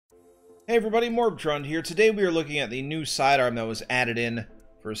Hey everybody, MorbTron here. Today we are looking at the new sidearm that was added in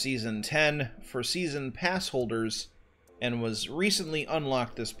for Season 10 for Season Pass holders and was recently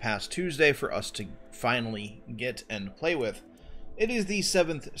unlocked this past Tuesday for us to finally get and play with. It is the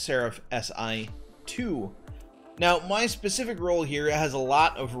Seventh Seraph SI-2. Now, my specific role here has a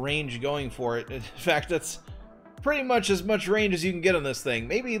lot of range going for it. In fact, that's pretty much as much range as you can get on this thing.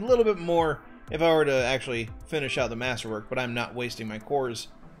 Maybe a little bit more if I were to actually finish out the masterwork, but I'm not wasting my cores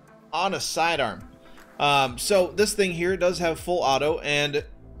on a sidearm. So this thing here does have full auto, and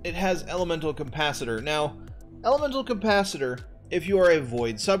it has elemental capacitor. Now, elemental capacitor, if you are a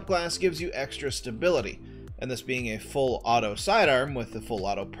void subclass, gives you extra stability, and this being a full auto sidearm with the full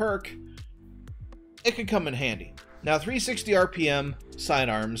auto perk, it could come in handy. Now, 360 RPM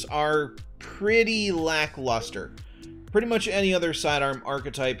sidearms are pretty lackluster. Pretty much any other sidearm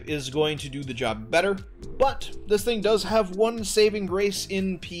archetype is going to do the job better, but this thing does have one saving grace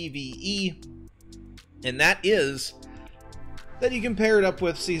in PvE, and that is that you can pair it up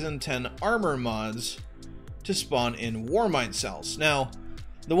with Season 10 armor mods to spawn in Warmind cells. Now,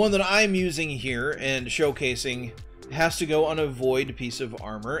 the one that I'm using here and showcasing has to go on a void piece of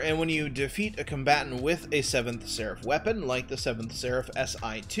armor, and when you defeat a combatant with a 7th Seraph weapon, like the 7th Seraph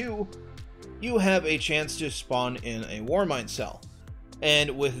SI-2, you have a chance to spawn in a Warmind cell.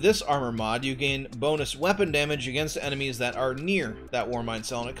 And with this armor mod, you gain bonus weapon damage against enemies that are near that Warmind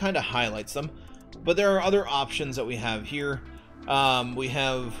cell, and it kind of highlights them. But there are other options that we have here. We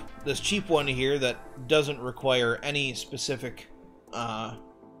have this cheap one here that doesn't require any specific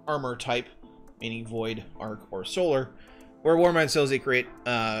armor type, meaning void, arc, or solar, where Warmind cells, they create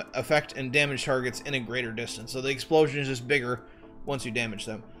effect and damage targets in a greater distance. So the explosion is just bigger once you damage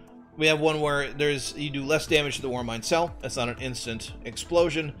them. We have one where you do less damage to the Warmind cell. That's not an instant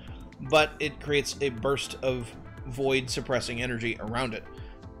explosion, but it creates a burst of void suppressing energy around it.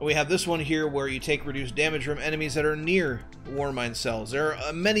 We have this one here where you take reduced damage from enemies that are near Warmind cells. There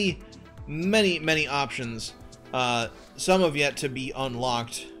are many options. Some have yet to be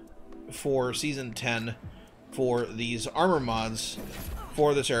unlocked for Season 10 for these armor mods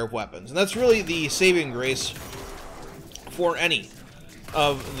for the Seraph weapons. And that's really the saving grace for any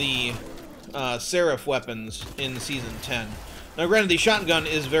of the Seraph weapons in Season 10. Now, granted, the shotgun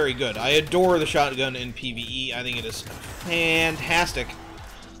is very good. I adore the shotgun in PvE. I think it is fantastic.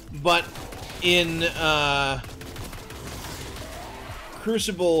 But in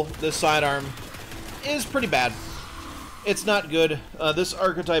Crucible, this sidearm is pretty bad. It's not good. This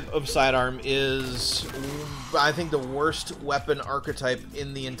archetype of sidearm is, I think, the worst weapon archetype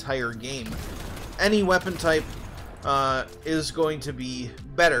in the entire game. Any weapon type is going to be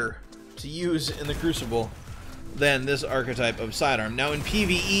better to use in the Crucible than this archetype of sidearm. Now, in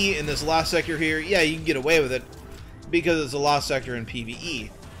PvE, in this lost sector here, yeah, you can get away with it because it's a lost sector in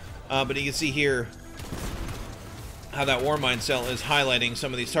PvE. But you can see here how that Warmind cell is highlighting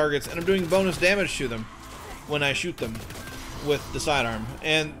some of these targets, and I'm doing bonus damage to them when I shoot them with the sidearm.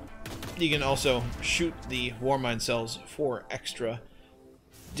 And you can also shoot the Warmind cells for extra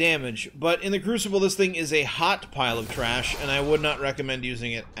damage. But in the Crucible, this thing is a hot pile of trash, and I would not recommend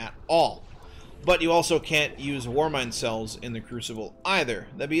using it at all. But you also can't use Warmind cells in the Crucible either.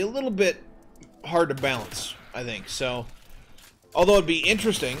 That'd be a little bit hard to balance, I think. So, although it'd be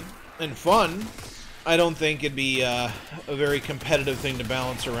interesting and fun, I don't think it'd be a very competitive thing to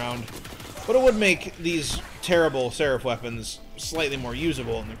balance around. But it would make these terrible Seraph weapons slightly more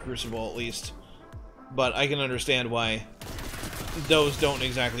usable in the Crucible, at least. But I can understand why those don't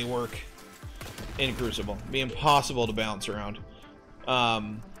exactly work in Crucible. It'd be impossible to balance around.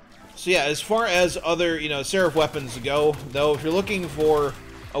 So yeah, as far as other, Seraph weapons go, though, if you're looking for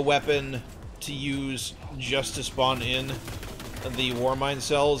a weapon to use just to spawn in the Warmind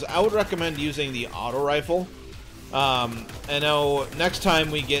cells, I would recommend using the auto rifle. And now, next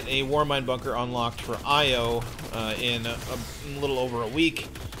time we get a Warmind bunker unlocked for IO in a little over a week,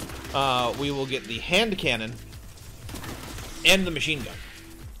 we will get the hand cannon and the machine gun.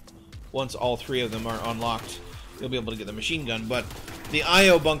 Once all three of them are unlocked, you'll be able to get the machine gun. But the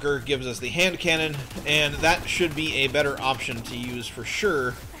IO bunker gives us the hand cannon, and that should be a better option to use for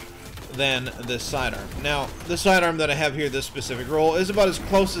sure than this sidearm. Now, the sidearm that I have here, this specific role, is about as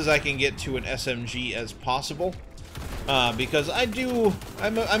close as I can get to an SMG as possible. Because I'm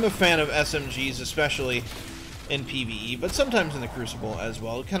a fan of SMGs, especially in PvE, but sometimes in the Crucible as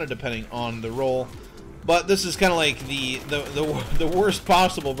well, kind of depending on the role. But this is kind of like the worst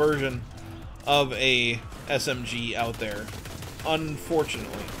possible version of a SMG out there,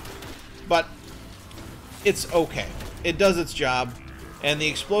 unfortunately. But it's okay. It does its job, and the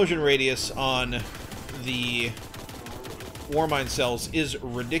explosion radius on the Warmind cells is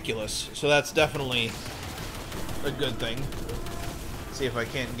ridiculous, so that's definitely a good thing. Let's see if I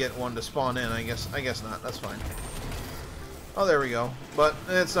can't get one to spawn in. I guess not. That's fine. Oh, there we go. But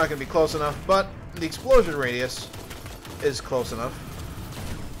it's not going to be close enough. But the explosion radius is close enough.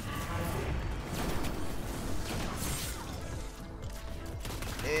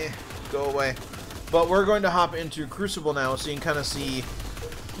 Go away. But we're going to hop into Crucible now, so you can kind of see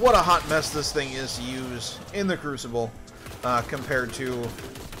what a hot mess this thing is to use in the Crucible compared to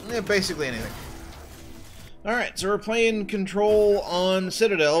basically anything. Alright, so we're playing Control on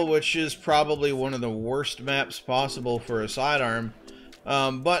Citadel, which is probably one of the worst maps possible for a sidearm.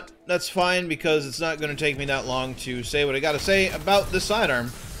 But that's fine because it's not going to take me that long to say what I got to say about this sidearm.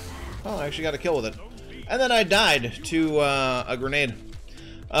 Oh, I actually got a kill with it. And then I died to a grenade.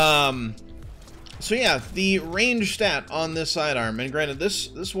 So yeah, the range stat on this sidearm, and granted,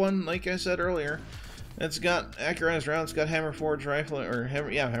 this one, like I said earlier, it's got accurized rounds, it's got hammer forged rifle, or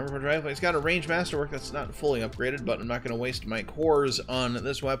hammer forged rifle. It's got a range masterwork that's not fully upgraded, but I'm not going to waste my cores on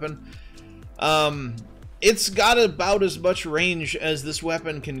this weapon. It's got about as much range as this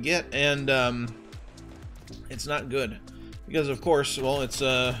weapon can get, and it's not good because, of course, well, it's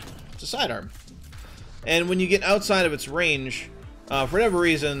a sidearm, and when you get outside of its range. For whatever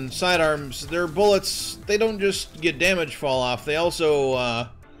reason, sidearms, their bullets, they don't just get damage fall off, they also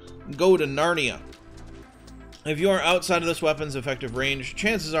go to Narnia. If you are outside of this weapon's effective range,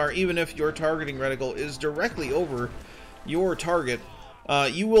 chances are, even if your targeting reticle is directly over your target,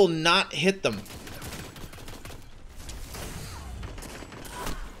 you will not hit them.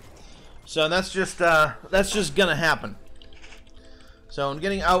 So that's just gonna happen. So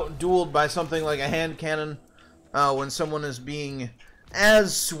getting out-dueled by something like a hand cannon, when someone is being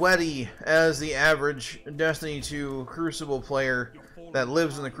as sweaty as the average Destiny 2 Crucible player that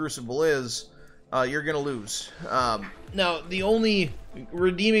lives in the Crucible is, you're going to lose. Now, the only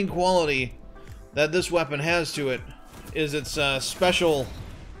redeeming quality that this weapon has to it is its special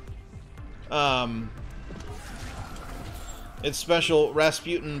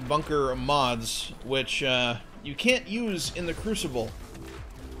Rasputin bunker mods, which you can't use in the Crucible.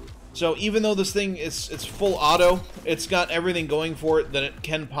 So even though this thing it's full auto, it's got everything going for it that it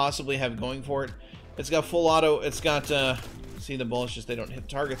can possibly have going for it. It's got full auto, it's got, see the bullets, just they don't hit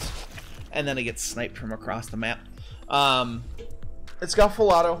targets. And then it gets sniped from across the map. It's got full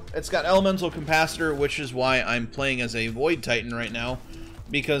auto, it's got elemental capacitor, which is why I'm playing as a Void Titan right now,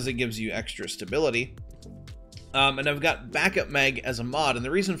 because it gives you extra stability. And I've got backup mag as a mod, and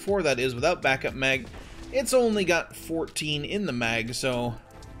the reason for that is without backup mag, it's only got 14 in the mag, so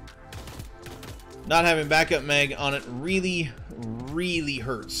not having backup mag on it really, really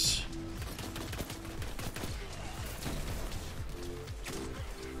hurts.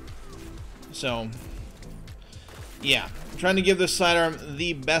 So, yeah. I'm trying to give this sidearm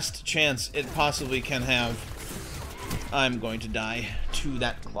the best chance it possibly can have. I'm going to die to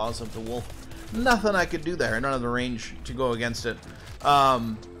that Claws of the Wolf. Nothing I could do there. I don't have the range to go against it.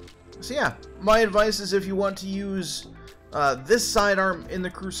 So yeah, my advice is if you want to use this sidearm in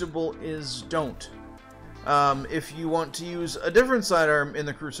the Crucible is don't. If you want to use a different sidearm in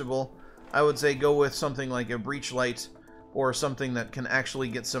the Crucible, I would say go with something like a Breach Light or something that can actually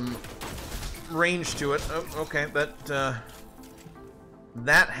get some range to it. Oh, okay,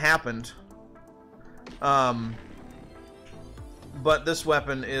 that happened. But this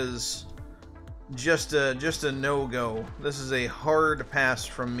weapon is just a no-go. This is a hard pass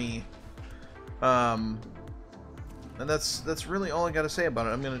from me. And that's really all I gotta say about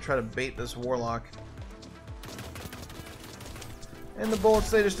it. I'm gonna try to bait this Warlock. And the bullets,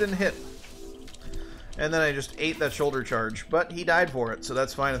 they just didn't hit. And then I just ate that shoulder charge, but he died for it, so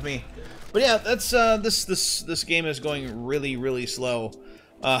that's fine with me. But yeah, that's this game is going really, really slow.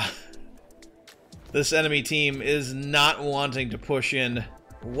 This enemy team is not wanting to push in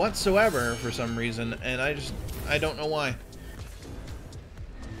whatsoever for some reason, and I don't know why.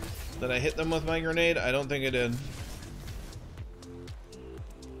 Did I hit them with my grenade? I don't think I did.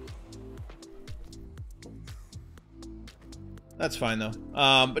 That's fine though.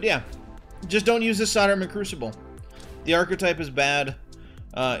 But yeah, just don't use this sidearm in Crucible. The archetype is bad.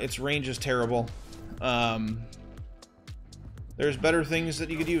 Its range is terrible. There's better things that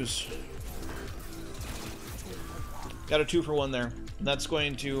you could use. Got a 2-for-1 there. That's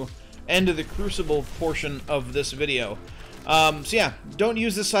going to end the Crucible portion of this video. So yeah, don't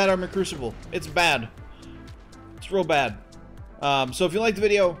use this sidearm in Crucible. It's bad. It's real bad. So if you liked the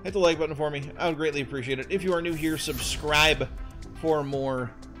video, hit the like button for me. I would greatly appreciate it. If you are new here, subscribe for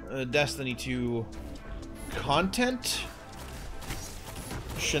more Destiny 2 content,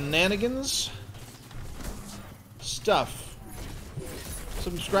 shenanigans, stuff.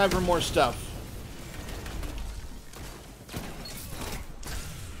 Subscribe for more stuff.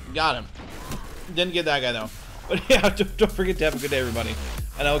 Got him. Didn't get that guy, though. But yeah, don't forget to have a good day, everybody.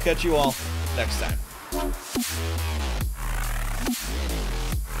 And I will catch you all next time.